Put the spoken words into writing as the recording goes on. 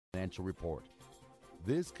Financial Report.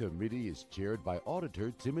 This committee is chaired by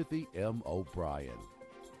Auditor Timothy M. O'Brien.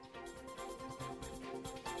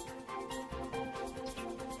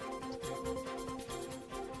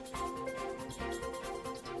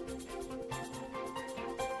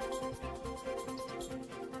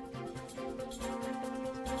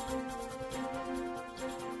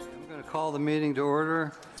 Call the meeting to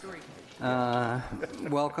order.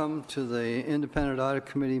 Welcome to the Independent Audit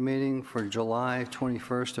Committee meeting for July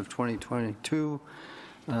 21st of 2022.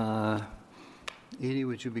 Edie,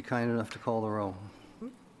 would you be kind enough to call the roll?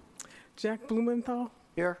 Jack Blumenthal.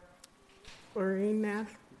 Here. Maureen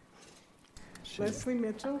Nath. Leslie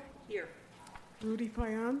Mitchell. Here. Rudy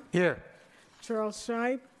Payan. Here. Charles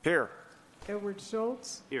Scheib. Here. Edward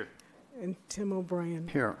Schultz. Here. And Tim O'Brien.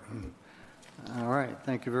 Here. All right,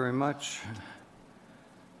 thank you very much.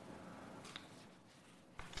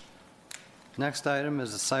 Next item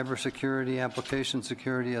is a cybersecurity application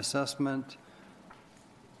security assessment.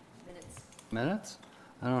 Minutes?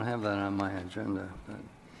 I don't have that on my agenda. But,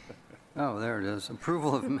 oh, there it is.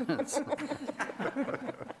 Approval of minutes.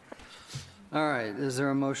 All right, is there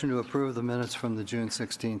a motion to approve the minutes from the June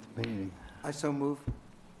 16th meeting? I so move.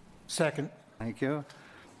 Second. Thank you.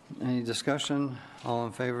 Any discussion? All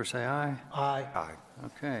in favor, say aye. Aye. Aye.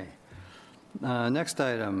 Okay. Next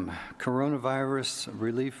item, Coronavirus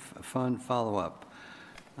Relief Fund follow-up.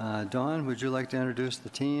 Dawn, would you like to introduce the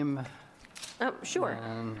team? Sure.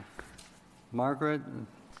 And Margaret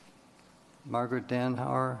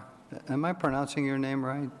Danhauer. Am I pronouncing your name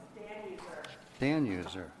right? Dan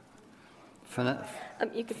User.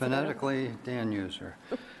 Phonetically, Dan User.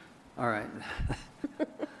 All right.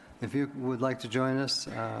 If you would like to join us,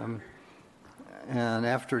 and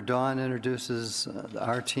after Dawn introduces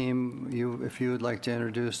our team, if you would like to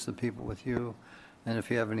introduce the people with you, and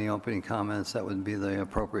if you have any opening comments, that would be the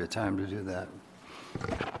appropriate time to do that.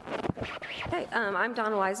 Okay, I'm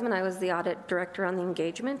Dawn Wiseman. I was the audit director on the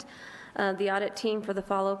engagement. The audit team for the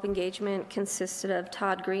follow-up engagement consisted of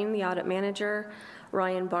Todd Green, the audit manager,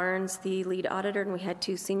 Ryan Barnes, the lead auditor, and we had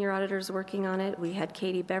 2 senior auditors working on it. We had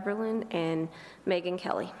Katie Beverlin and Megan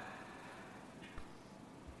Kelly.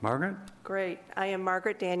 Margaret? Great. I am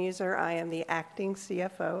Margaret Danuser. I am the acting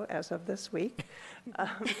CFO as of this week.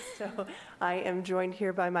 So I am joined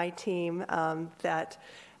here by my team that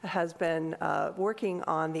has been working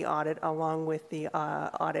on the audit along with the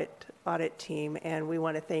audit team, and we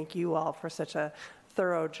want to thank you all for such a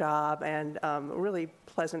thorough job and really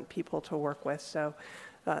pleasant people to work with. So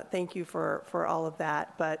thank you for all of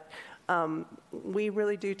that. But we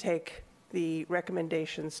really do take the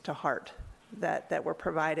recommendations to heart that were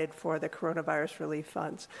provided for the coronavirus relief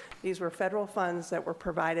funds. These were federal funds that were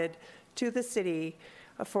provided to the city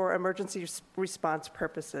for emergency response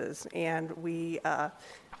purposes, and we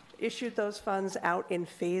issued those funds out in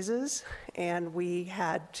phases, and we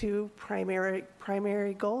had 2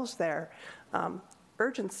 primary goals there.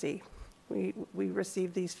 Urgency. We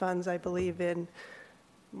received these funds, I believe, in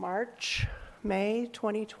May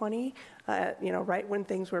 2020, right when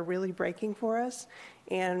things were really breaking for us.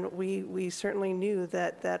 And we certainly knew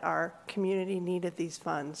that our community needed these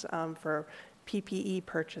funds for PPE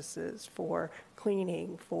purchases, for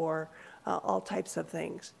cleaning, for all types of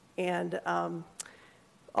things. And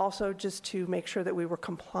also just to make sure that we were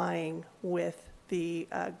complying with the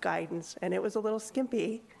guidance. And it was a little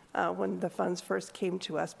skimpy when the funds first came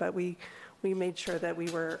to us, but we made sure that we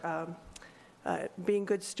were being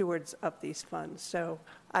good stewards of these funds. So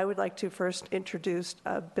I would like to first introduce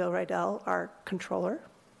Bill Rydell, our controller.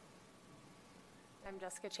 I'm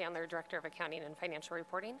Jessica Chandler, Director of Accounting and Financial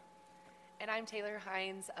Reporting. And I'm Taylor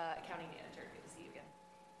Hines, Accounting Manager. Good to see you again.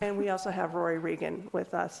 And we also have Rory Regan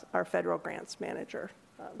with us, our Federal Grants Manager.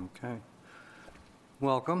 Okay.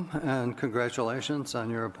 Welcome and congratulations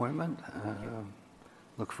on your appointment.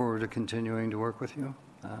 Look forward to continuing to work with you.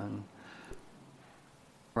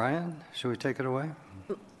 Brian, should we take it away?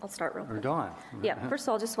 I'll start real quick. Or Dawn? Yeah, first of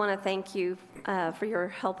all, just want to thank you for your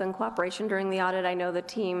help and cooperation during the audit. I know the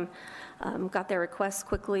team got their requests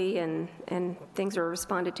quickly and things were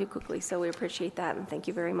responded to quickly, so we appreciate that, and thank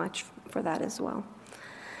you very much for that as well.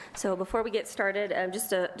 So before we get started,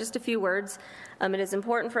 just a few words. It is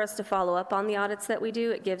important for us to follow up on the audits that we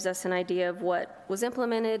do. It gives us an idea of what was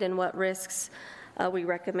implemented and what risks we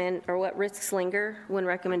recommend, or what risks linger when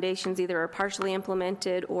recommendations either are partially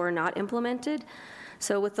implemented or not implemented.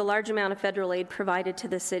 So with the large amount of federal aid provided to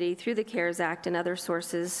the city through the CARES Act and other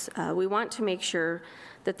sources, we want to make sure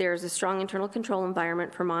that there is a strong internal control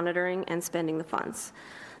environment for monitoring and spending the funds.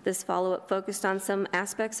 This follow-up focused on some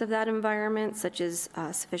aspects of that environment, such as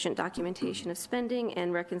sufficient documentation of spending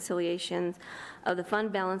and reconciliations of the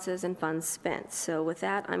fund balances and funds spent. So with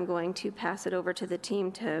that, I'm going to pass it over to the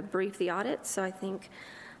team to brief the audit. So I think,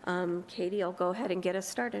 Katie, I'll go ahead and get us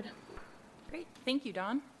started. Great. Thank you,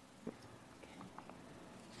 Dawn.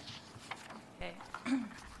 Okay.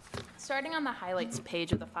 Starting on the highlights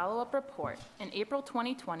page of the follow-up report, in April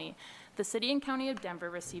 2020, the City and County of Denver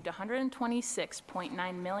received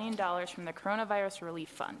 $126.9 million from the Coronavirus Relief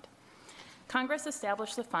Fund. Congress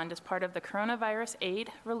established the fund as part of the Coronavirus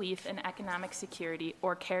Aid, Relief, and Economic Security,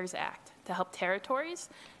 or CARES Act, to help territories,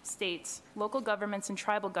 states, local governments, and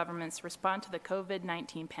tribal governments respond to the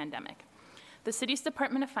COVID-19 pandemic. The city's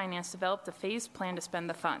Department of Finance developed a phased plan to spend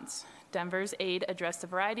the funds. Denver's aid addressed a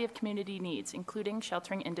variety of community needs, including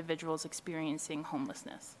sheltering individuals experiencing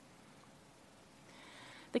homelessness.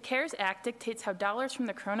 The CARES Act dictates how dollars from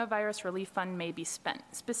the Coronavirus Relief Fund may be spent.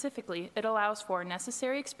 Specifically, it allows for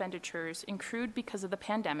necessary expenditures accrued because of the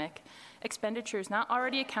pandemic, expenditures not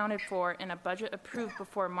already accounted for in a budget approved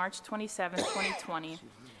before March 27, 2020,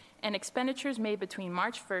 and expenditures made between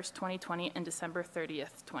March 1, 2020 and December 30,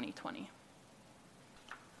 2020.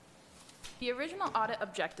 The original audit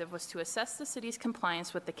objective was to assess the city's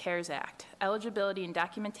compliance with the CARES Act, eligibility and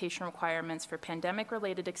documentation requirements for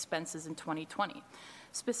pandemic-related expenses in 2020,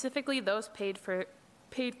 specifically those paid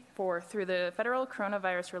for through the Federal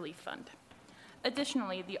Coronavirus Relief Fund.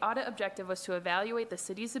 Additionally, the audit objective was to evaluate the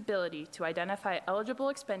city's ability to identify eligible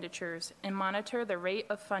expenditures and monitor the rate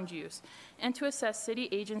of fund use, and to assess city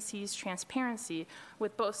agencies' transparency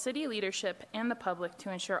with both city leadership and the public to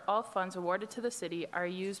ensure all funds awarded to the city are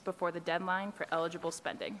used before the deadline for eligible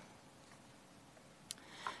spending.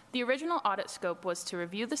 The original audit scope was to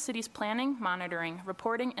review the city's planning, monitoring,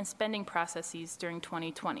 reporting, and spending processes during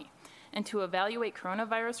 2020, and to evaluate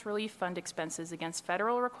Coronavirus Relief Fund expenses against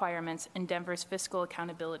federal requirements and Denver's fiscal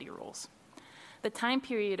accountability rules. The time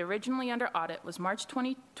period originally under audit was March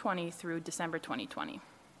 2020 through December 2020.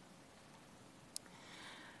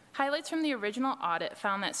 Highlights from the original audit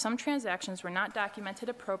found that some transactions were not documented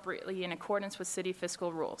appropriately in accordance with city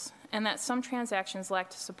fiscal rules, and that some transactions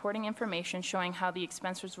lacked supporting information showing how the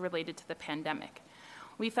expense was related to the pandemic.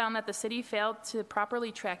 We found that the city failed to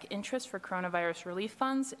properly track interest for coronavirus relief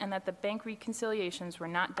funds, and that the bank reconciliations were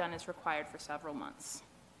not done as required for several months.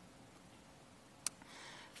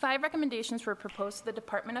 5 recommendations were proposed to the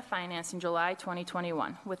Department of Finance in July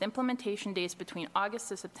 2021, with implementation dates between August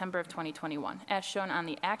to September of 2021, as shown on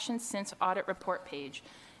the Actions Since Audit Report page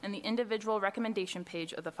and the individual recommendation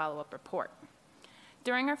page of the follow-up report.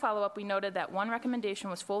 During our follow-up, we noted that 1 recommendation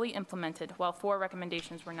was fully implemented, while 4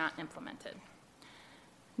 recommendations were not implemented.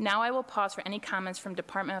 Now I will pause for any comments from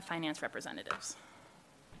Department of Finance representatives.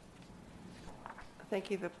 Thank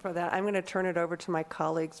you for that. I'm going to turn it over to my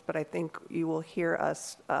colleagues, but I think you will hear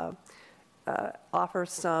us offer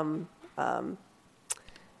some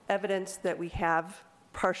evidence that we have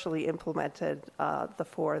partially implemented the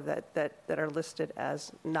 4 that are listed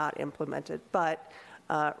as not implemented, but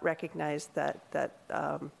recognize that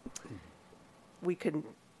we can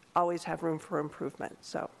always have room for improvement.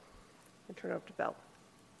 So I turn it over to Bill.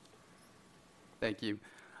 Thank you.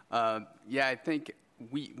 Yeah, I think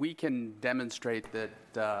we can demonstrate that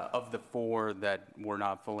of the 4 that were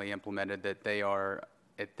not fully implemented, that they are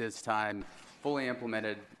at this time fully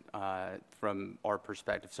implemented from our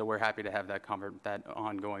perspective. So we're happy to have that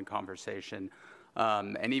ongoing conversation.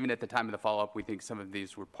 And even at the time of the follow-up, we think some of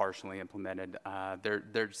these were partially implemented.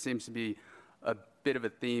 There seems to be a bit of a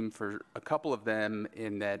theme for a couple of them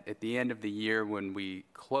in that at the end of the year, when we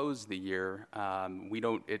close the year, we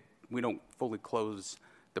don't fully close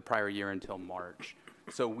the prior year until March.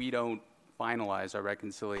 So we don't finalize our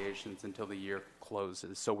reconciliations until the year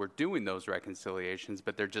closes. So we're doing those reconciliations,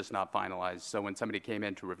 but they're just not finalized. So when somebody came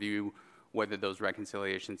in to review whether those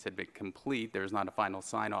reconciliations had been complete, there's not a final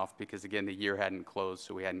sign-off because, again, the year hadn't closed,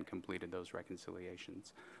 so we hadn't completed those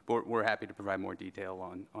reconciliations. But we're happy to provide more detail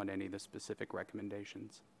on any of the specific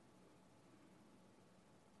recommendations.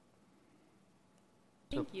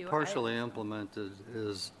 Thank you. Partially implemented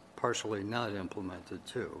is partially not implemented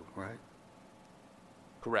too, right?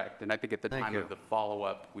 Correct. And I think at the time of the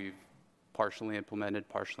follow-up, we've partially implemented,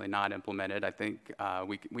 partially not implemented. I think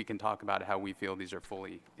we can talk about how we feel these are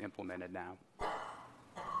fully implemented now.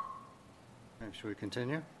 Should we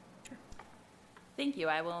continue? Sure. Thank you.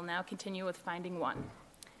 I will now continue with finding 1.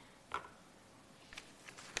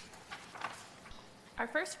 Our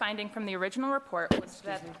first finding from the original report was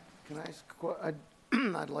that... Can I ask,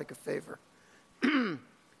 I'd like a favor.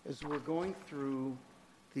 As we're going through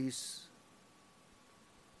these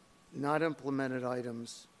not implemented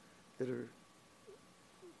items that are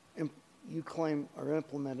you claim are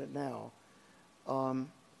implemented now.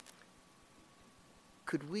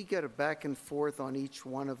 Could we get a back and forth on each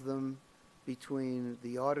one of them between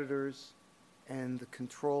the auditors and the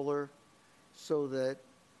controller so that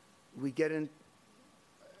we get in,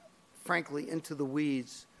 frankly, into the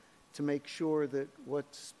weeds to make sure that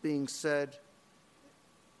what's being said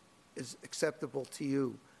is acceptable to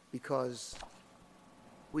you, because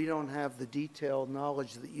we don't have the detailed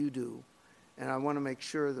knowledge that you do, and I want to make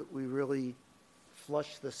sure that we really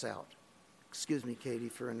flush this out. Excuse me, Katie,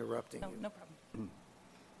 for interrupting you. No problem.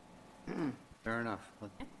 Fair enough.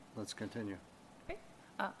 Let's continue. Okay.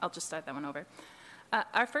 I'll just start that one over.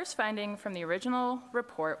 Our first finding from the original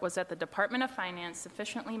report was that the Department of Finance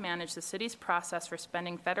sufficiently managed the city's process for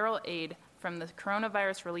spending federal aid from the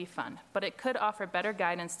Coronavirus Relief Fund, but it could offer better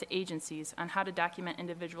guidance to agencies on how to document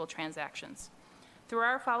individual transactions. Through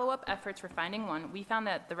our follow-up efforts for finding one, we found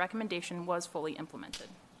that the recommendation was fully implemented.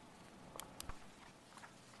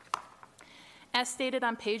 As stated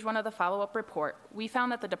on page 1 of the follow-up report, we found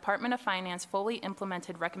that the Department of Finance fully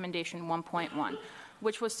implemented Recommendation 1.1,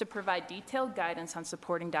 which was to provide detailed guidance on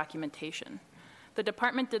supporting documentation. The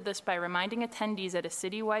department did this by reminding attendees at a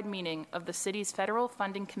citywide meeting of the city's federal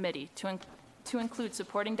funding committee to include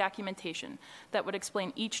supporting documentation that would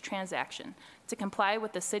explain each transaction to comply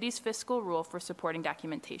with the city's fiscal rule for supporting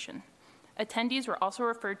documentation. Attendees were also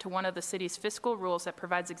referred to one of the city's fiscal rules that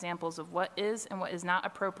provides examples of what is and what is not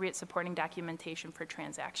appropriate supporting documentation for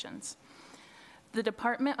transactions. The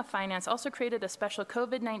Department of Finance also created a special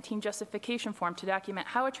COVID-19 justification form to document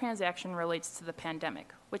how a transaction relates to the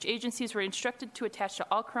pandemic, which agencies were instructed to attach to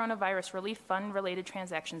all Coronavirus Relief Fund-related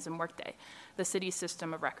transactions in Workday, the city's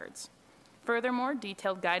system of records. Furthermore,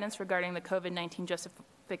 detailed guidance regarding the COVID-19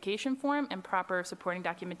 justification form and proper supporting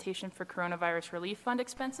documentation for Coronavirus Relief Fund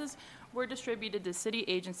expenses were distributed to city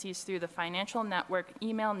agencies through the Financial Network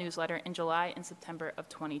email newsletter in July and September of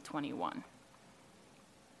 2021.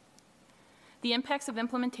 The impacts of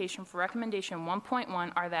implementation for Recommendation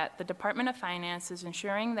 1.1 are that the Department of Finance is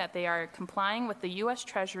ensuring that they are complying with the U.S.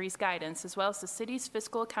 Treasury's guidance as well as the city's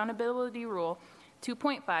Fiscal Accountability Rule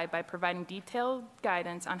 2.5 by providing detailed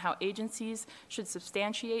guidance on how agencies should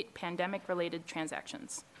substantiate pandemic-related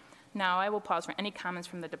transactions. Now I will pause for any comments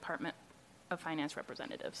from the Department of Finance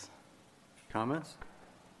representatives. Comments?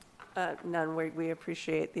 None. We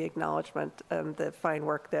appreciate the acknowledgement and the fine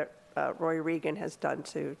work that Roy Regan has done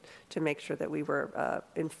to make sure that we were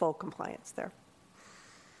in full compliance there.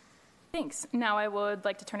 Thanks. Now I would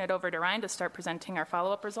like to turn it over to Ryan to start presenting our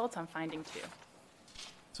follow-up results on finding 2.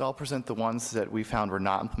 So I'll present the ones that we found were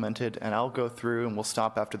not implemented, and I'll go through and we'll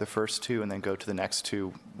stop after the first 2 and then go to the next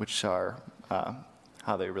 2, which are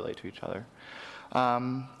how they relate to each other.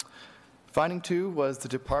 Finding 2 was the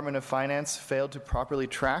Department of Finance failed to properly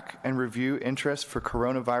track and review interest for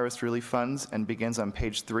coronavirus relief funds and begins on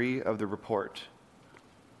page 3 of the report.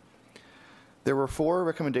 There were 4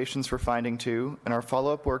 recommendations for finding 2, and our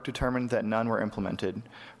follow-up work determined that none were implemented.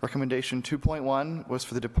 Recommendation 2.1 was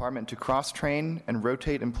for the department to cross-train and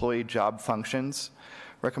rotate employee job functions.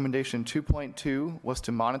 Recommendation 2.2 was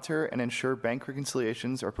to monitor and ensure bank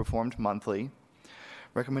reconciliations are performed monthly.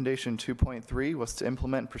 Recommendation 2.3 was to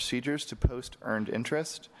implement procedures to post earned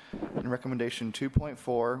interest. And recommendation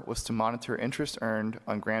 2.4 was to monitor interest earned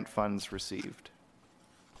on grant funds received.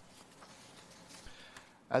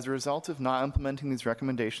 As a result of not implementing these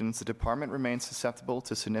recommendations, the department remains susceptible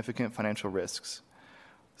to significant financial risks.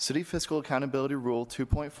 City Fiscal Accountability Rule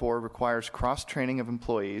 2.4 requires cross-training of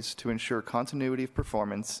employees to ensure continuity of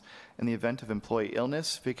performance in the event of employee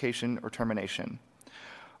illness, vacation, or termination.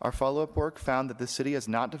 Our follow-up work found that the city has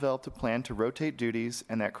not developed a plan to rotate duties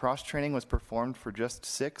and that cross-training was performed for just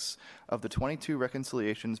 6 of the 22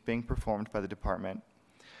 reconciliations being performed by the department.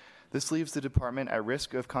 This leaves the department at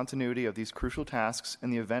risk of continuity of these crucial tasks in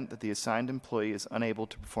the event that the assigned employee is unable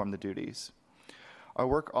to perform the duties. Our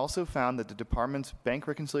work also found that the department's bank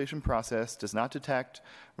reconciliation process does not detect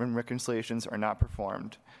when reconciliations are not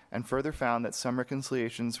performed, and further found that some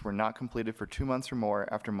reconciliations were not completed for 2 months or more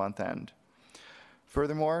after month end.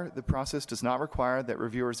 Furthermore, the process does not require that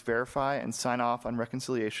reviewers verify and sign off on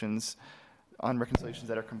reconciliations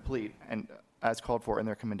that are complete and as called for in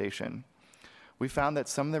the recommendation. We found that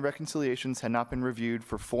some of the reconciliations had not been reviewed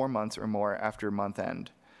for 4 months or more after month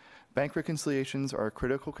end. Bank reconciliations are a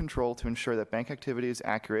critical control to ensure that bank activity is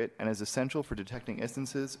accurate and is essential for detecting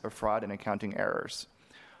instances of fraud and accounting errors.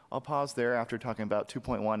 I'll pause there after talking about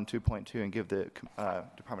 2.1 and 2.2 and give the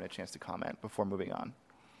department a chance to comment before moving on.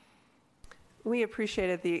 We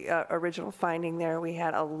appreciated the original finding there. We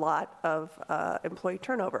had a lot of employee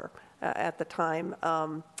turnover at the time,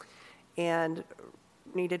 and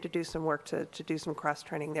needed to do some work to do some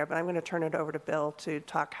cross-training there, but I'm going to turn it over to Bill to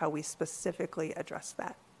talk how we specifically address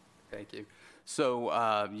that. Thank you.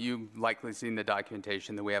 So you've likely seen the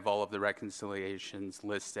documentation that we have all of the reconciliations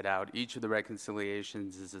listed out. Each of the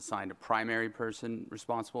reconciliations is assigned a primary person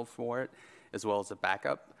responsible for it, as well as a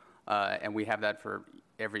backup. And we have that for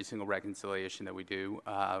every single reconciliation that we do.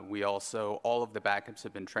 We also, all of the backups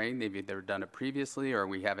have been trained. They've either done it previously or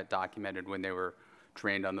we have it documented when they were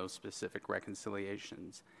trained on those specific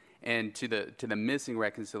reconciliations. And to the missing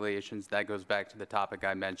reconciliations, that goes back to the topic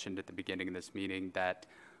I mentioned at the beginning of this meeting, that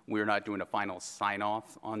we're not doing a final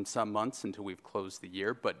sign-off on some months until we've closed the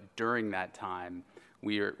year, but during that time,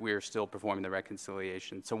 we are still performing the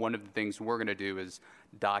reconciliation. So one of the things we're going to do is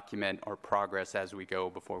document our progress as we go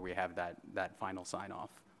before we have that final sign-off.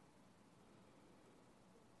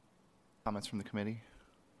 Comments from the committee?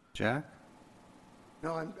 Jack?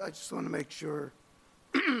 No, I just want to make sure,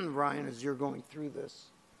 Ryan, as you're going through this,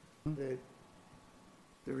 that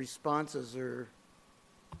the responses are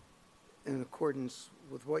in accordance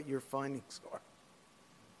with what your findings are.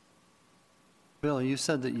 Bill, you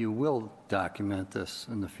said that you will document this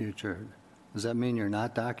in the future. Does that mean you're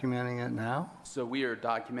not documenting it now? So we are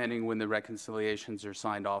documenting when the reconciliations are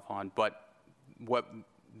signed off on, but what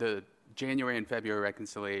the January and February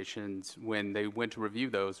reconciliations, when they went to review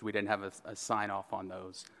those, we didn't have a sign-off on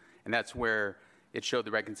those. And that's where it showed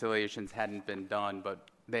the reconciliations hadn't been done, but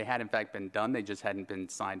they had in fact been done, they just hadn't been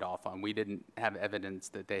signed off on. We didn't have evidence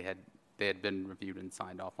that they had been reviewed and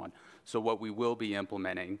signed off on. So what we will be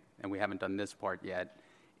implementing, and we haven't done this part yet,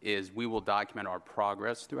 is we will document our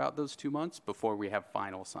progress throughout those 2 months before we have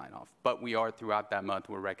final sign-off. But we are, throughout that month,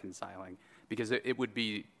 we're reconciling, because it would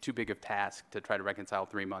be too big of a task to try to reconcile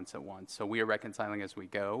 3 months at once. So we are reconciling as we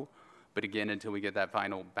go, but again, until we get that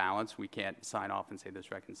final balance, we can't sign off and say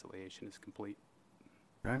this reconciliation is complete.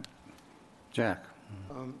 Right. Jack?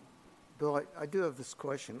 Bill, I do have this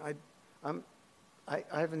question. I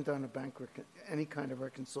haven't done any kind of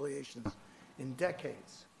reconciliations in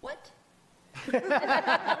decades. What?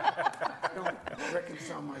 I don't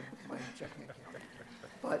reconcile my checking account,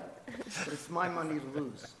 but it's my money to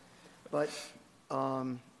lose. But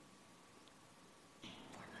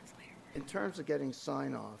in terms of getting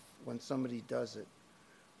sign-off when somebody does it,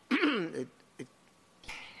 it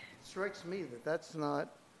strikes me that that's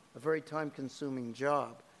not a very time-consuming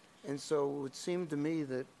job. And so it would seem to me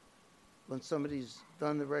that when somebody's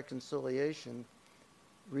done the reconciliation,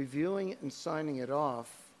 reviewing it and signing it off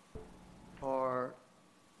are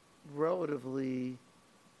relatively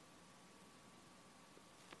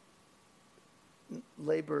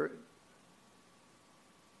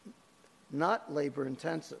not labor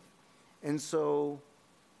intensive. And so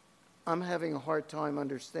I'm having a hard time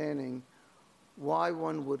understanding why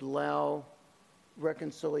one would allow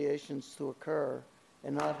reconciliations to occur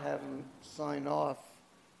and not have them sign off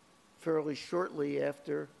fairly shortly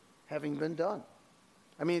after having been done.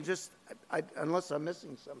 I mean, just, unless I'm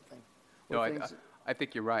missing something. No, I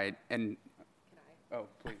think you're right. And, oh,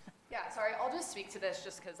 please. Yeah, sorry, I'll just speak to this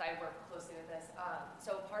just because I work closely with this.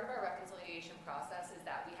 So part of our reconciliation process is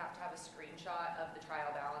that we have to have a screenshot of the trial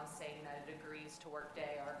balance saying that it agrees to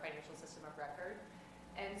Workday, our financial system of record.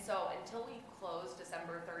 And so until we close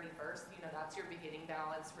December 31st, that's your beginning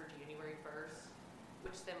balance for January 1st,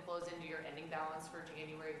 which then flows into your ending balance for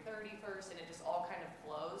January 31st, and it just all kind of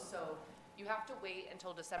flows. So you have to wait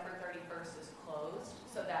until December 31st is closed,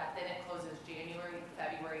 so that then it closes January,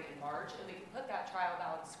 February, and March, and we can put that trial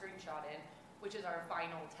balance screenshot in, which is our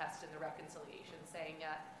final test in the reconciliation, saying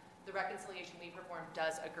that the reconciliation we performed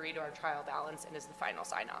does agree to our trial balance and is the final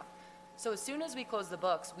sign-off. So as soon as we closed the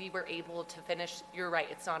books, we were able to finish. You're right,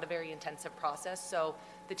 it's not a very intensive process. So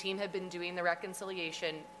the team had been doing the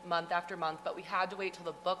reconciliation month after month, but we had to wait till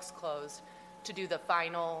the books closed to do the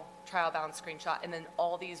final trial balance screenshot. And then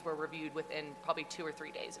all these were reviewed within probably 2 or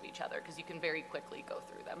 3 days of each other, because you can very quickly go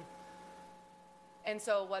through them. And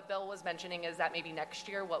so what Bill was mentioning is that maybe next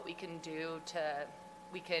year what we can do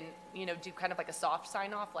we can, do kind of like a soft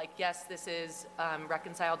sign off, like, yes, this is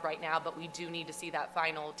reconciled right now, but we do need to see that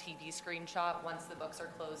final TV screenshot once the books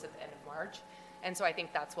are closed at the end of March. And so I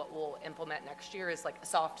think that's what we'll implement next year, is like a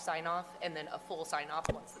soft sign off and then a full sign off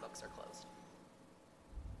once the books are closed.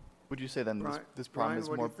 Would you say then this problem Ryan, is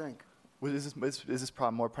what more? do you think? Is this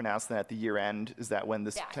problem more pronounced than at the year end? Is that when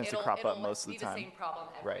this tends to crop up most of the time? It'll be the same problem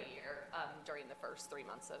every Right. year during the first 3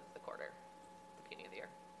 months of the quarter, the beginning of the year.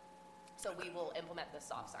 So we will implement the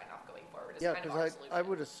soft sign-off going forward as Yeah, kind of our because solution. I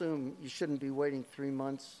would assume you shouldn't be waiting 3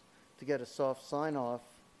 months to get a soft sign-off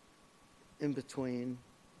in between,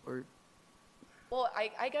 or Well,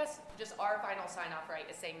 I guess just our final sign-off, right,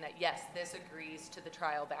 is saying that, yes, this agrees to the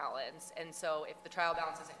trial balance. And so if the trial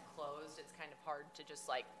balance isn't closed, it's kind of hard to just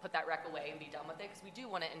like put that rec away and be done with it, because we do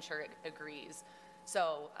want to ensure it agrees.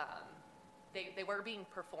 So they were being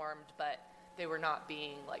performed, but they were not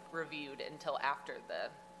being like reviewed until after the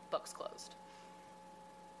books closed.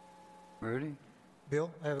 Rudy?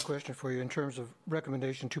 Bill, I have a question for you in terms of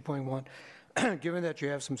recommendation 2.1. Given that you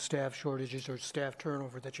have some staff shortages or staff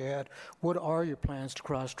turnover that you had, what are your plans to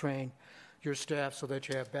cross-train your staff so that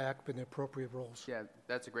you have backup in the appropriate roles? Yeah,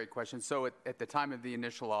 that's a great question. So at the time of the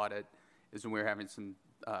initial audit is when we were having some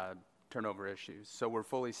turnover issues. So we're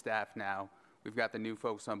fully staffed now. We've got the new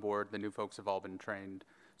folks on board. The new folks have all been trained.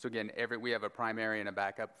 So again, we have a primary and a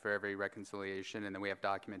backup for every reconciliation, and then we have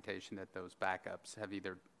documentation that those backups have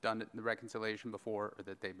either done the reconciliation before or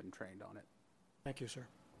that they've been trained on it. Thank you, sir.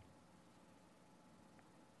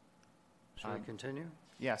 Shall I continue?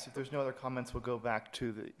 Yes, if there's no other comments, we'll go back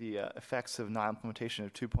to the effects of non-implementation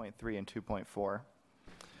of 2.3 and 2.4.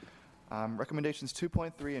 Recommendations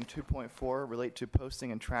 2.3 and 2.4 relate to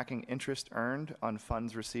posting and tracking interest earned on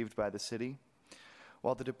funds received by the city.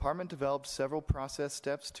 While the department developed several process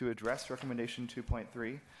steps to address recommendation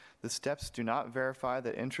 2.3, the steps do not verify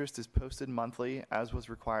that interest is posted monthly as was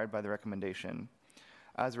required by the recommendation.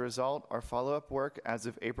 As a result, our follow-up work as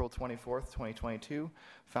of April 24th, 2022,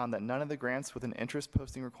 found that none of the grants with an interest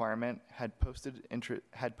posting requirement had posted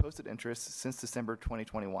interest since December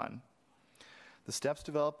 2021. The steps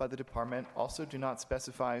developed by the department also do not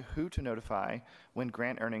specify who to notify when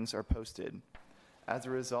grant earnings are posted. As a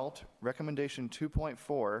result, recommendation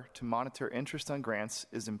 2.4 to monitor interest on grants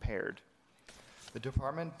is impaired. The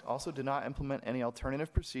department also did not implement any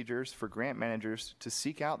alternative procedures for grant managers to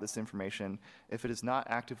seek out this information if it is not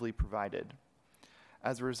actively provided.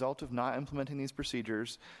 As a result of not implementing these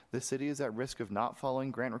procedures, the city is at risk of not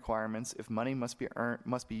following grant requirements if money must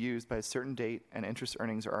be used by a certain date and interest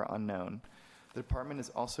earnings are unknown. The department is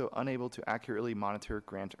also unable to accurately monitor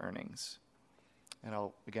grant earnings. And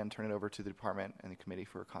I'll again turn it over to the department and the committee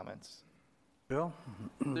for comments. Bill?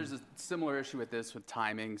 There's a similar issue with this with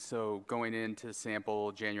timing. So going into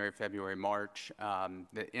sample January, February, March,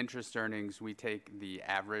 the interest earnings, we take the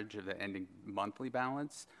average of the ending monthly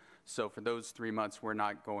balance. So for those 3 months, we're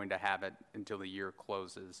not going to have it until the year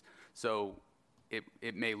closes. So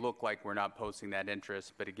it may look like we're not posting that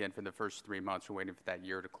interest, but again, for the first 3 months, we're waiting for that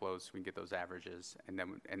year to close so we can get those averages, and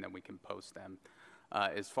then we can post them.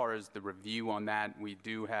 As far as the review on that, we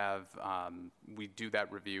do that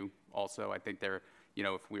review also. I think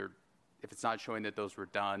if it's not showing that those were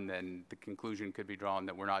done, then the conclusion could be drawn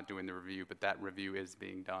that we're not doing the review, but that review is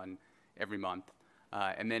being done every month.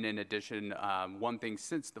 And then in addition, one thing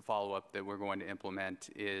since the follow-up that we're going to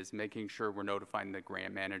implement is making sure we're notifying the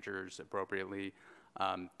grant managers appropriately.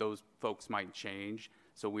 Those folks might change,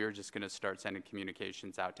 so we're just going to start sending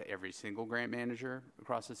communications out to every single grant manager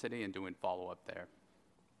across the city and doing follow-up there.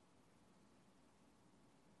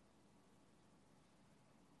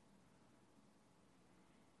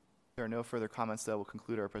 There are no further comments that will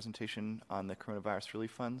conclude our presentation on the coronavirus relief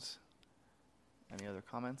funds. Any other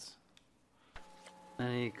comments?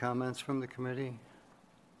 Any comments from the committee?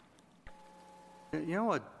 You know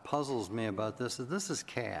what puzzles me about this is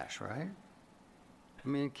cash, right? I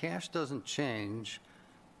mean, cash doesn't change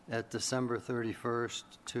at December 31st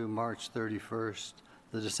to March 31st.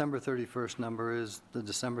 The December 31st number is the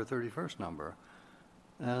December 31st number.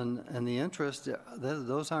 And the interest,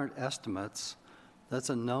 those aren't estimates. That's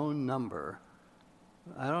a known number.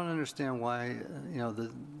 I don't understand why,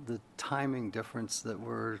 the timing difference that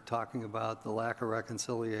we're talking about, the lack of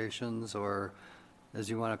reconciliations, or as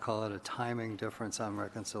you want to call it, a timing difference on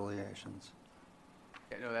reconciliations.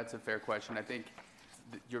 Yeah, no, that's a fair question. I think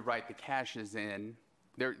you're right, the cash is in.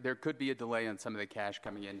 There could be a delay on some of the cash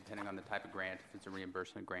coming in depending on the type of grant, if it's a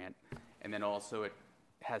reimbursement grant. And then also it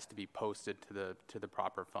has to be posted to the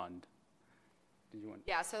proper fund.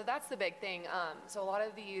 Yeah, so that's the big thing. So a lot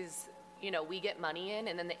of these, we get money in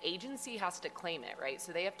and then the agency has to claim it, right?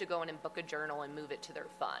 So they have to go in and book a journal and move it to their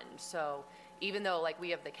fund. So even though we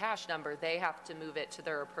have the cash number, they have to move it to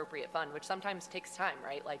their appropriate fund, which sometimes takes time,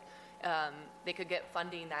 right? They could get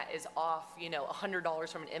funding that is off, $100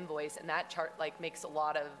 from an invoice, and that chart makes a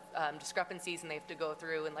lot of discrepancies, and they have to go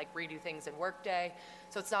through and redo things in Workday.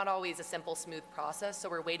 So it's not always a simple, smooth process. So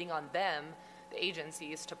we're waiting on them, the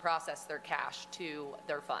agencies, to process their cash to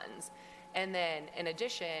their funds. And then in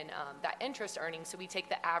addition, that interest earnings, so we take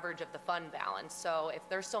the average of the fund balance. So if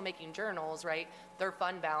they're still making journals, right, their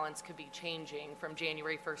fund balance could be changing from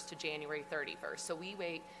January 1st to January 31st. So we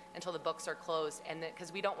wait until the books are closed, and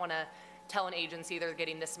because we don't want to tell an agency they're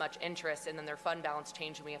getting this much interest and then their fund balance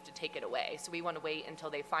change and we have to take it away. So we want to wait until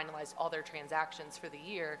they finalize all their transactions for the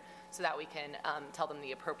year so that we can tell them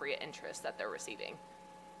the appropriate interest that they're receiving.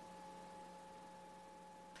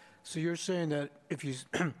 So you're saying that if you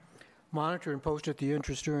monitor and post at the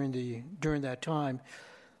interest during that time,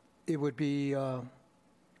 it would be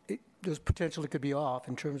there's potential it could be off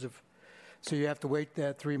in terms of, so you have to wait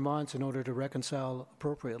that 3 months in order to reconcile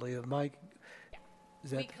appropriately. Mike, is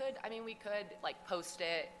that? We could like post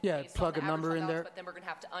it. Yeah, based plug on the a number average in fund there. balance, But then we're going to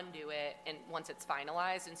have to undo it and once it's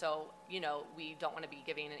finalized. And so, we don't want to be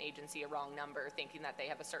giving an agency a wrong number thinking that they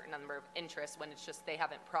have a certain number of interest when it's just they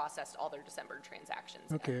haven't processed all their December transactions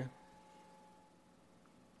yet. Okay.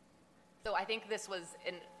 So I think this was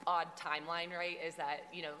an odd timeline, right? Is that,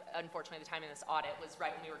 unfortunately, the timing of this audit was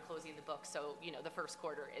right when we were closing the book. So, the first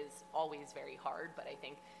quarter is always very hard. But I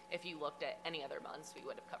think if you looked at any other months, we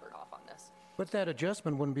would have covered off on this. But that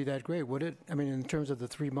adjustment wouldn't be that great, would it? I mean, in terms of the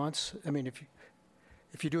 3 months, I mean,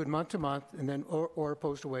 if you do it month to month and then, or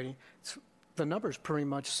opposed to waiting, the number's pretty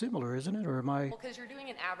much similar, isn't it? Or am I? Well, because you're doing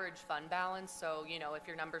an average fund balance, so, if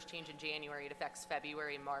your numbers change in January, it affects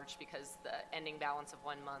February and March because the ending balance of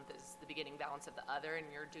one month is the beginning balance of the other, and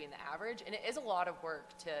you're doing the average. And it is a lot of work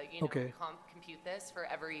to, Okay. compute this for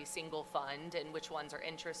every single fund and which ones are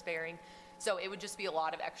interest-bearing. So it would just be a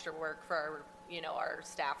lot of extra work for our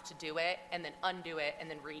staff to do it and then undo it and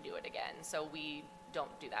then redo it again. So we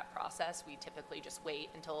don't do that process. We typically just wait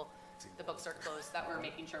until the books are closed so that we're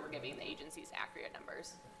making sure we're giving the agencies accurate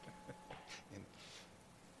numbers.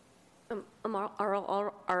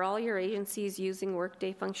 Are all your agencies using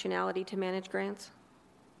Workday functionality to manage grants?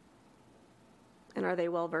 And are they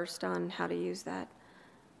well-versed on how to use that?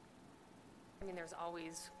 There's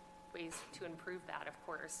always ways to improve that, of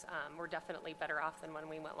course. We're definitely better off than when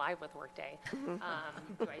we went live with Workday. Do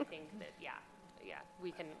I think that, yeah,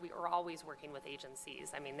 we are always working with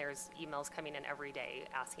agencies. There's emails coming in every day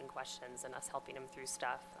asking questions and us helping them through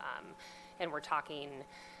stuff. And we're talking,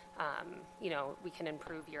 we can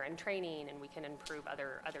improve year-end training and we can improve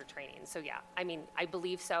other training. So yeah, I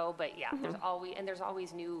believe so, but yeah, there's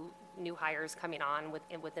always new hires coming on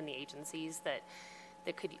within the agencies that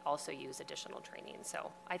could also use additional training.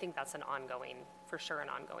 So I think that's an ongoing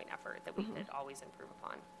effort that we could always improve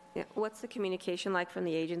upon. Yeah. What's the communication like from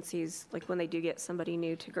the agencies, like when they do get somebody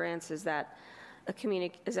new to grants? Is that a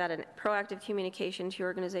proactive communication to your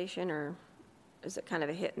organization, or is it kind of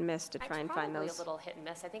a hit and miss to try and find those? It's probably a little hit and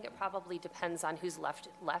miss. I think it probably depends on who's left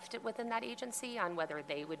it within that agency, on whether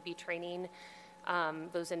they would be training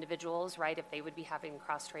those individuals, right? If they would be having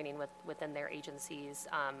cross-training within their agencies.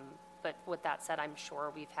 But with that said, I'm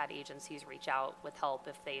sure we've had agencies reach out with help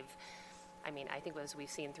if they've, I think as we've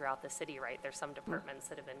seen throughout the city, right, there's some departments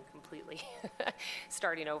that have been completely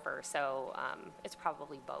starting over. So it's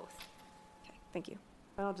probably both. Okay, thank you.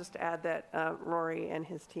 I'll just add that Rory and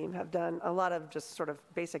his team have done a lot of just sort of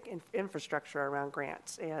basic infrastructure around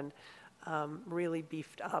grants and really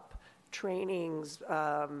beefed up trainings,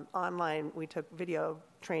 online. We took video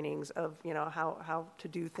trainings of, how to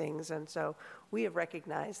do things. And so we have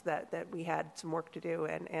recognized that we had some work to do.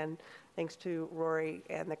 And thanks to Rory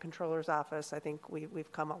and the Controller's Office, I think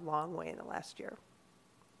we've come a long way in the last year.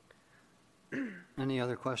 Any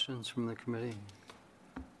other questions from the committee?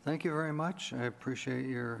 Thank you very much. I appreciate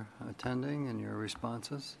your attending and your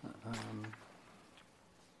responses.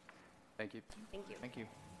 Thank you. Thank you. Thank you.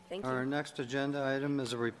 Thank you. Our next agenda item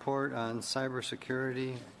is a report on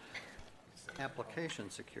cybersecurity, application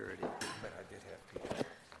security.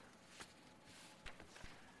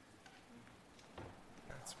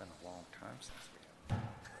 It's been a long time since we have.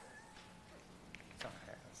 It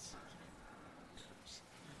has.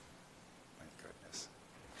 My goodness.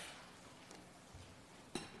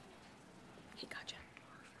 He got you.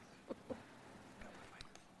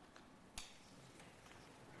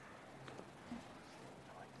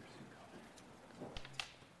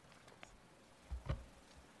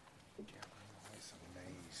 Yeah, I'm always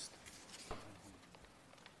amazed.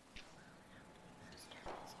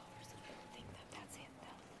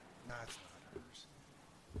 No, it's not hers.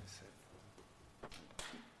 I said,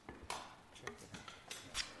 check it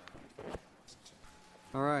out.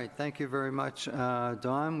 All right, thank you very much.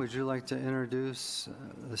 Dawn, would you like to introduce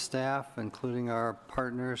the staff, including our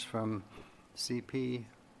partners from CP?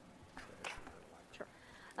 Sure.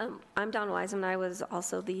 I'm Dawn Wiseman. I was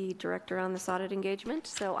also the director on this audit engagement,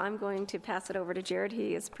 so I'm going to pass it over to Jared.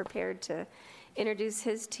 He is prepared to introduce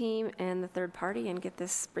his team and the third party and get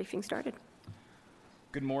this briefing started.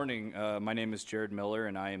 Good morning. My name is Jared Miller,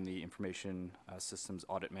 and I am the Information Systems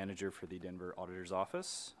Audit Manager for the Denver Auditor's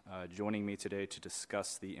Office. Joining me today to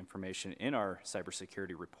discuss the information in our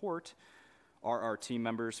cybersecurity report are our team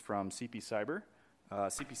members from CP Cyber.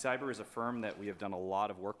 CP Cyber is a firm that we have done a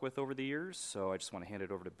lot of work with over the years, so I just want to hand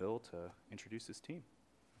it over to Bill to introduce his team.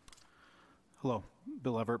 Hello,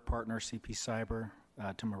 Bill Everett, partner, CP Cyber.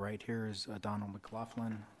 To my right here is Donald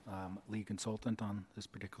McLaughlin, lead consultant on this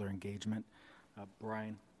particular engagement.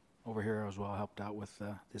 Brian over here as well helped out with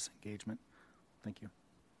this engagement. Thank you.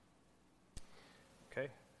 Okay.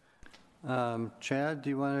 Chad, do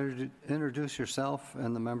you want to introduce yourself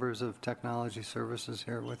and the members of Technology Services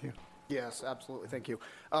here with you? Yes, absolutely. Thank you.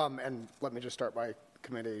 And let me just start by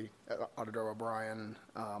committee, Auditor O'Brien,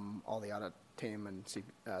 all the audit team, and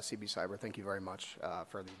CB Cyber. Thank you very much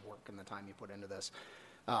for the work and the time you put into this.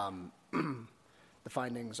 The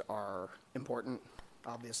findings are important.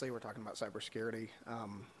 Obviously, we're talking about cybersecurity.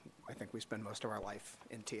 I think we spend most of our life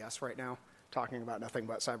in TS right now talking about nothing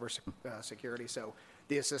but cybersecurity. So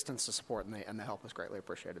the assistance, the support, and the help is greatly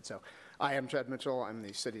appreciated. So I am Chad Mitchell. I'm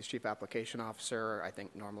the city's Chief Application Officer. I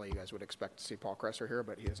think normally you guys would expect to see Paul Kresser here,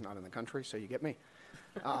 but he is not in the country, so you get me.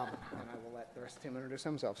 And I will let the rest of the team introduce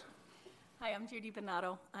themselves. Hi, I'm Judy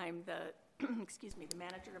Bonato. I'm the, excuse me, the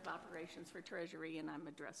Manager of Operations for Treasury, and I'm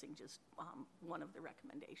addressing just one of the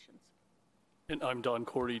recommendations. And I'm Don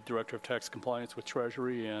Cordy, Director of Tax Compliance with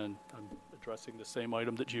Treasury, and I'm addressing the same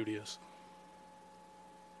item that Judy is.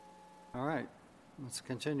 All right, let's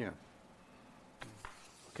continue.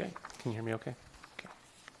 Okay, can you hear me okay?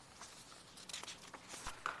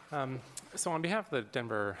 Okay. So on behalf of the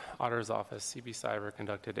Denver Auditor's Office, CB Cyber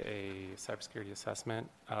conducted a cybersecurity assessment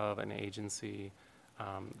of an agency,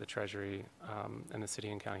 the Treasury, and the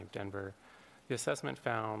City and County of Denver. The assessment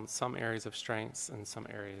found some areas of strengths and some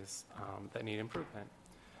areas that need improvement.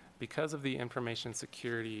 Because of the information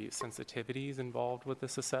security sensitivities involved with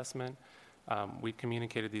this assessment, we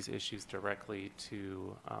communicated these issues directly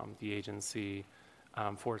to the agency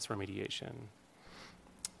for its remediation.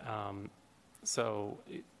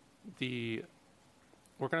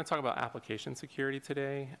 We're going to talk about application security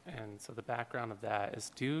today, and so the background of that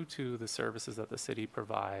is due to the services that the city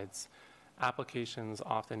provides. Applications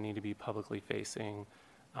often need to be publicly facing,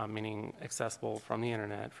 meaning accessible from the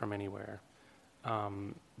internet from anywhere.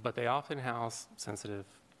 But they often house sensitive,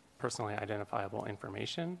 personally identifiable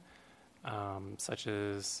information, such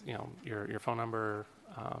as your phone number,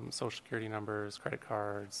 social security numbers, credit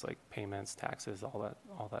cards, like payments, taxes,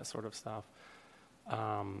 all that sort of stuff.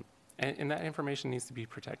 And that information needs to be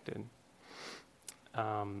protected.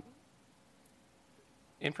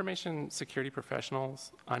 Information security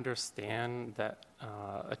professionals understand that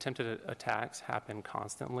attempted attacks happen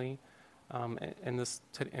constantly in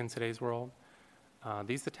today's world.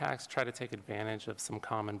 These attacks try to take advantage of some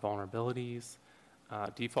common vulnerabilities,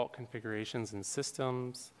 default configurations in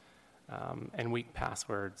systems, and weak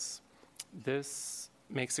passwords. This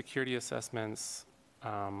makes security assessments,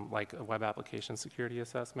 like a web application security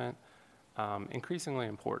assessment, increasingly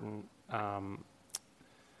important.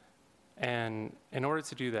 And in order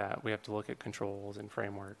to do that, we have to look at controls and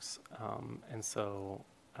frameworks. Let's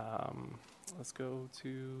go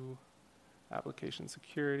to application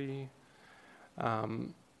security.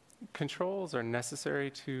 Controls are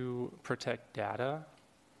necessary to protect data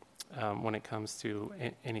when it comes to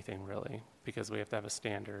anything really, because we have to have a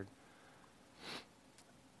standard.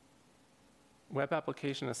 Web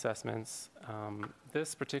application assessments,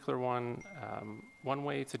 this particular one, one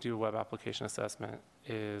way to do a web application assessment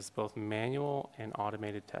is both manual and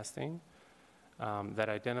automated testing that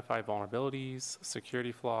identify vulnerabilities,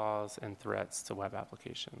 security flaws, and threats to web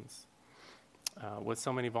applications. With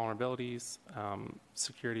so many vulnerabilities,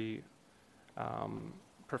 security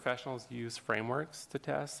professionals use frameworks to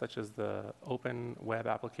test, such as the Open Web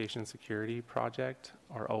Application Security Project,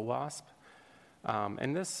 or OWASP.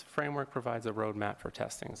 And this framework provides a roadmap for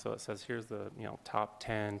testing. So it says here's the top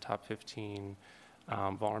 10, top 15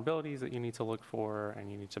 vulnerabilities that you need to look for, and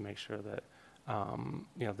you need to make sure that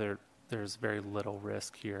there's very little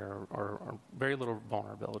risk here or very little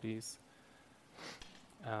vulnerabilities.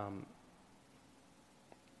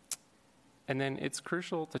 And then it's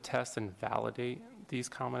crucial to test and validate these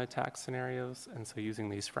common attack scenarios, and so using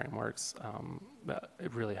these frameworks,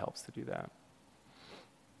 it really helps to do that.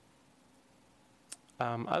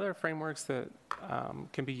 Other frameworks that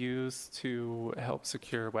can be used to help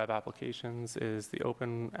secure web applications is the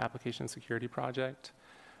Open Application Security Project.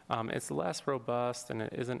 It's less robust and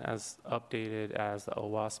it isn't as updated as the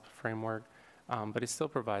OWASP framework, but it still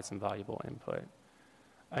provides some valuable input.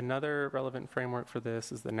 Another relevant framework for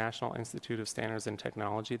this is the National Institute of Standards and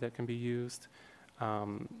Technology that can be used.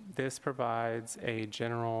 This provides a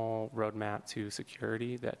general roadmap to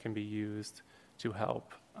security that can be used to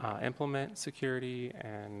help implement security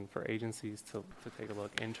and for agencies to take a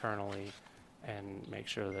look internally and make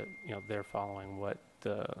sure that they're following what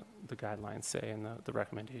the guidelines say and the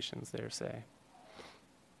recommendations there say.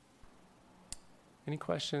 Any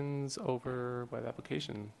questions over web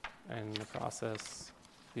application and the process,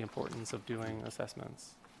 the importance of doing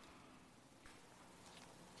assessments?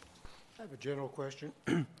 I have a general question,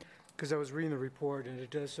 because I was reading the report, and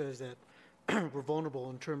it does says that we're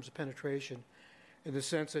vulnerable in terms of penetration, in the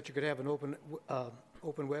sense that you could have an open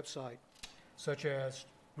website, such as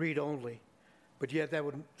read-only, but yet that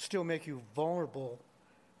would still make you vulnerable,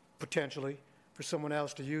 potentially, for someone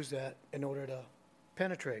else to use that in order to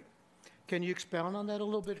penetrate. Can you expound on that a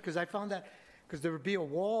little bit? Because I found that, because there would be a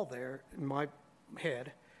wall there in my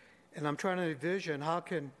head, and I'm trying to envision how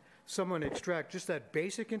can someone extract just that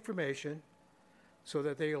basic information so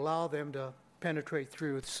that they allow them to penetrate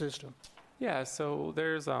through the system. Yeah, so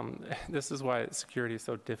there's, this is why security is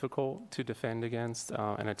so difficult to defend against,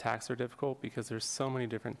 and attacks are difficult because there's so many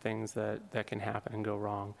different things that can happen and go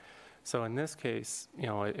wrong. So in this case,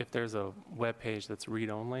 if there's a web page that's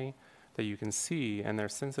read-only that you can see and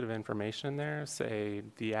there's sensitive information in there, say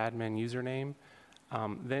the admin username,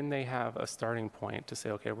 then they have a starting point to say,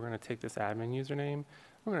 okay, we're going to take this admin username,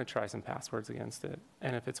 we're going to try some passwords against it.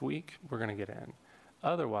 And if it's weak, we're going to get in.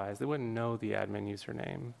 Otherwise, they wouldn't know the admin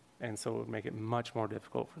username. And so it would make it much more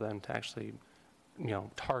difficult for them to actually,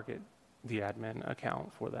 target the admin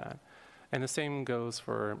account for that. And the same goes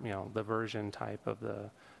for, the version type of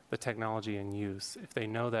the technology in use. If they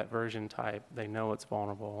know that version type, they know it's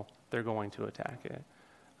vulnerable, they're going to attack it.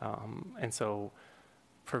 And so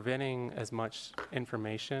preventing as much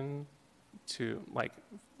information to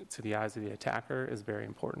the eyes of the attacker is very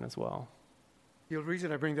important as well. The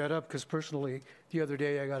reason I bring that up, because personally, the other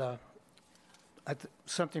day I got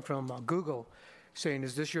something from Google saying,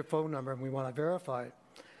 is this your phone number? And we want to verify it.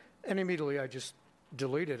 And immediately I just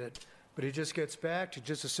deleted it. But it just gets back to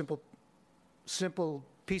just a simple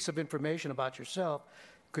piece of information about yourself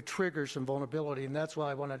could trigger some vulnerability. And that's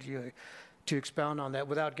why I wanted you to expound on that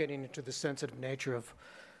without getting into the sensitive nature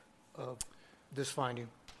of this finding.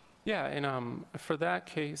 Yeah, and for that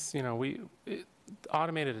case,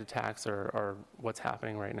 automated attacks are what's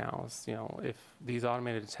happening right now. Is, if these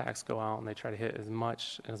automated attacks go out and they try to hit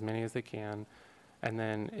as many as they can, and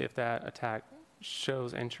then if that attack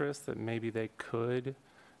shows interest that maybe they could,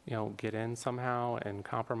 get in somehow and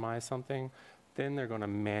compromise something, then they're going to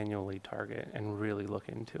manually target and really look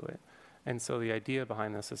into it. And so the idea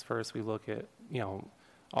behind this is first we look at,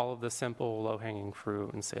 all of the simple low-hanging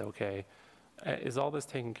fruit and say, okay, is all this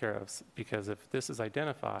taken care of? Because if this is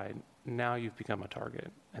identified, now you've become a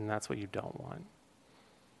target, and that's what you don't want.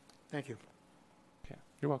 Thank you. Okay,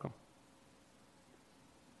 you're welcome.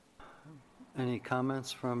 Any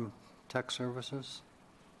comments from tech services?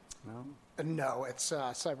 No? No,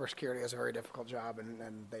 cybersecurity is a very difficult job, and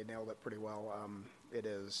they nailed it pretty well.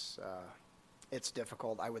 It's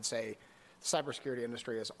difficult. I would say the cybersecurity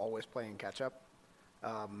industry is always playing catch-up.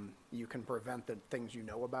 You can prevent the things you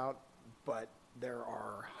know about, but there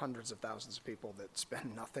are hundreds of thousands of people that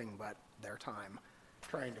spend nothing but their time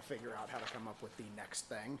trying to figure out how to come up with the next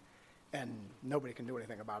thing, and nobody can do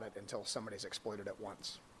anything about it until somebody's exploited it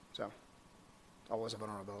once. So, always a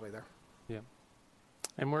vulnerability there. Yeah.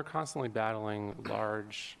 And we're constantly battling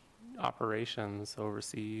large operations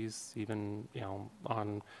overseas, even,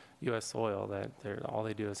 on U.S. soil that all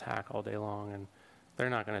they do is hack all day long, and they're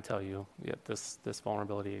not going to tell you yet this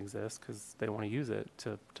vulnerability exists because they want to use it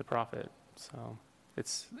to profit. So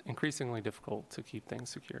it's increasingly difficult to keep things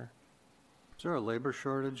secure. Is there a labor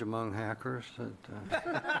shortage among hackers?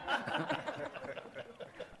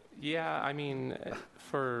 Yeah, I mean,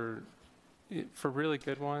 for really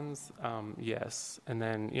good ones, yes. And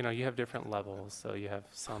then, you have different levels. So you have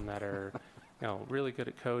some that are, really good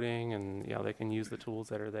at coding and, they can use the tools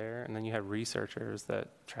that are there. And then you have researchers that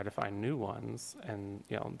try to find new ones. And,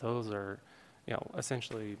 those are,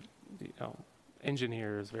 essentially,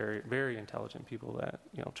 engineers, very, very intelligent people that,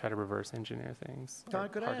 try to reverse engineer things. Don,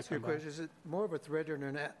 could I ask you a question? Is it more of a threat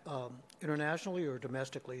internationally or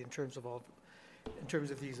domestically in terms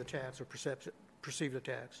of these attacks or perceived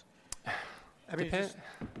attacks? I mean,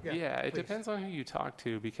 it depends on who you talk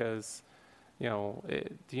to because, the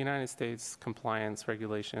United States compliance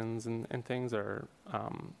regulations and things are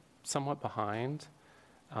somewhat behind.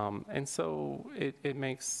 And so it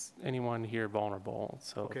makes anyone here vulnerable.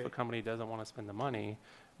 So if a company doesn't want to spend the money,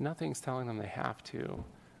 nothing's telling them they have to,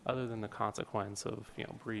 other than the consequence of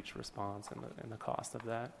breach response and the cost of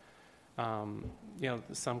that.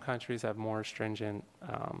 Some countries have more stringent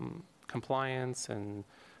compliance and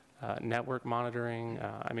network monitoring.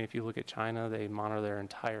 If you look at China, they monitor their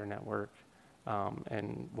entire network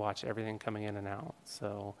and watch everything coming in and out.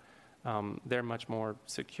 So they're much more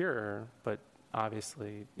secure, but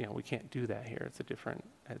obviously, we can't do that here. It's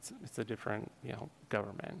a different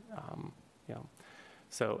government.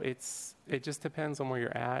 So it just depends on where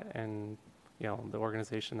you're at and the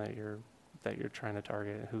organization that you're trying to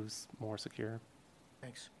target, who's more secure.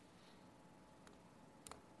 Thanks.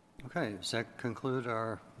 Okay, does that conclude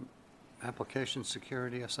our application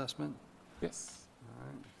security assessment? Yes. All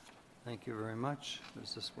right. Thank you very much.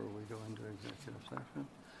 Is this where we go into executive session?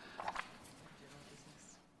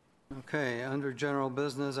 Okay, under general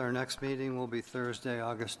business, our next meeting will be Thursday,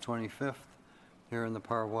 August 25th, here in the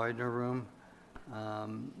Par Widener Room.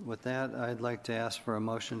 With that, I'd like to ask for a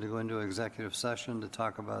motion to go into executive session to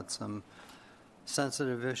talk about some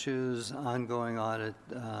sensitive issues, ongoing audit,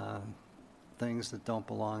 things that don't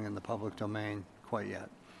belong in the public domain quite yet.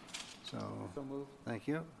 So moved. Thank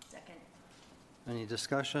you. Second. Any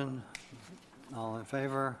discussion? All in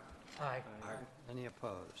favor? Aye. Any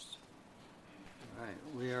opposed? All right,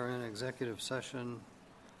 we are in executive session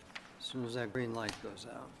as soon as that green light goes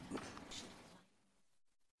out.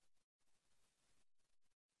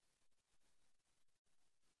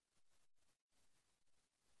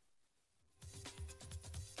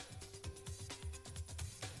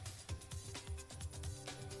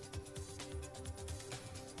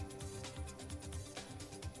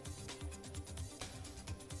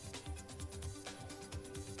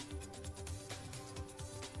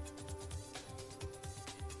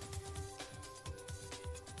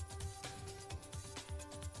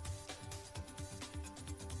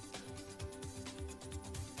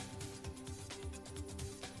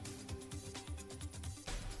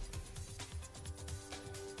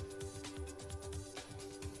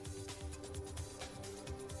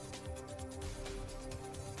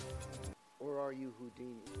 Or are you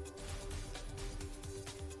Houdini?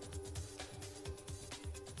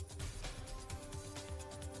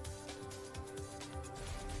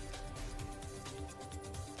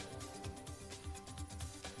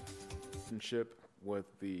 Relationship with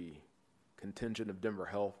the contingent of Denver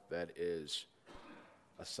Health that is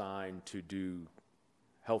assigned to do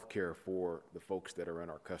health care for the folks that are in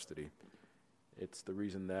our custody. It's the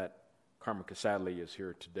reason that Carmen Casadli is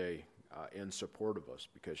here today in support of us,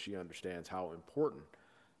 because she understands how important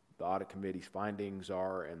the audit committee's findings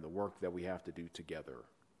are and the work that we have to do together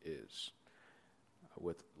is.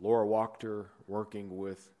 With Laura Wachter working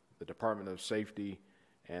with the Department of Safety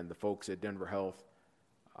and the folks at Denver Health,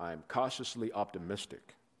 I'm cautiously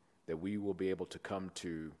optimistic that we will be able to come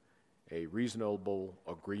to a reasonable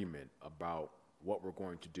agreement about what we're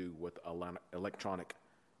going to do with electronic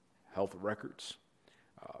health records.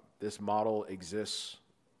 This model exists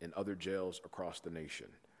in other jails across the nation,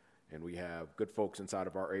 and we have good folks inside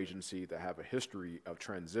of our agency that have a history of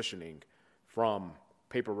transitioning from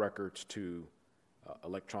paper records to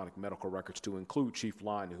electronic medical records, to include Chief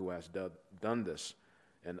Line, who has done this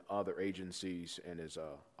in other agencies and is an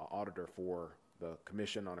auditor for the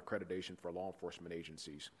Commission on Accreditation for Law Enforcement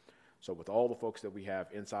Agencies. So with all the folks that we have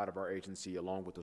inside of our agency, along with the